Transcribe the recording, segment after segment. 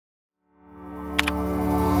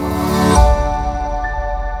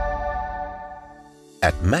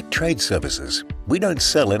Mac Trade Services, we don't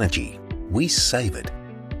sell energy, we save it.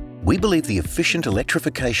 We believe the efficient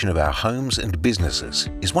electrification of our homes and businesses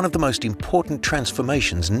is one of the most important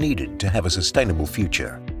transformations needed to have a sustainable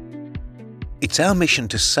future. It's our mission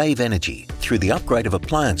to save energy through the upgrade of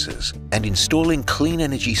appliances and installing clean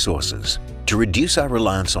energy sources to reduce our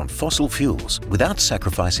reliance on fossil fuels without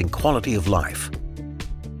sacrificing quality of life.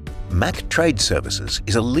 Mac Trade Services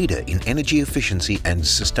is a leader in energy efficiency and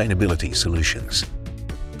sustainability solutions.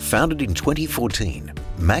 Founded in 2014,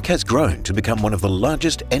 Mac has grown to become one of the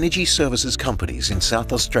largest energy services companies in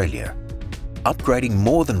South Australia, upgrading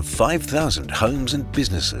more than 5,000 homes and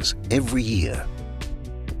businesses every year.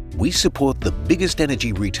 We support the biggest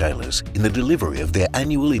energy retailers in the delivery of their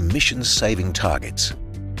annual emissions-saving targets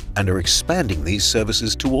and are expanding these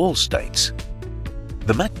services to all states.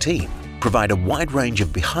 The Mac team provide a wide range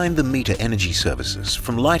of behind-the-meter energy services,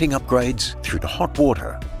 from lighting upgrades through to hot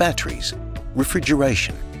water, batteries,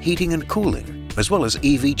 refrigeration, heating and cooling, as well as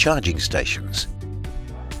EV charging stations.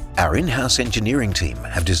 Our in-house engineering team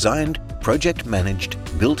have designed, project managed,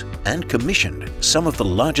 built and commissioned some of the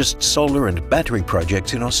largest solar and battery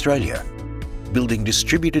projects in Australia, building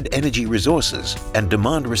distributed energy resources and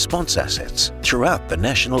demand response assets throughout the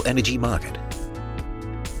national energy market.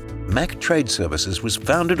 Mac Trade Services was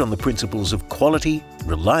founded on the principles of quality,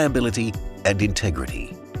 reliability and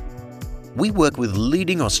integrity. We work with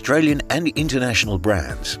leading Australian and international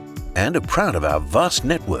brands and are proud of our vast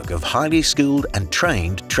network of highly skilled and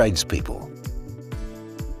trained tradespeople.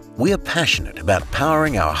 We are passionate about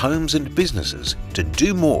powering our homes and businesses to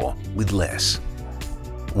do more with less.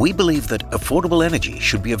 We believe that affordable energy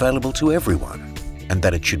should be available to everyone and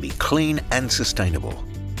that it should be clean and sustainable.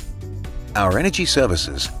 Our energy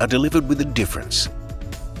services are delivered with a difference.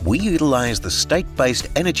 We utilise the state-based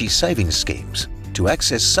energy savings schemes to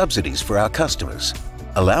access subsidies for our customers,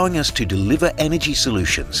 allowing us to deliver energy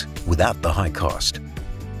solutions without the high cost.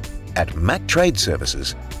 At Mac Trade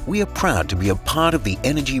Services, we are proud to be a part of the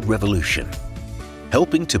energy revolution,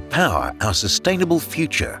 helping to power our sustainable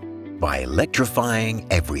future by electrifying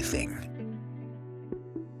everything.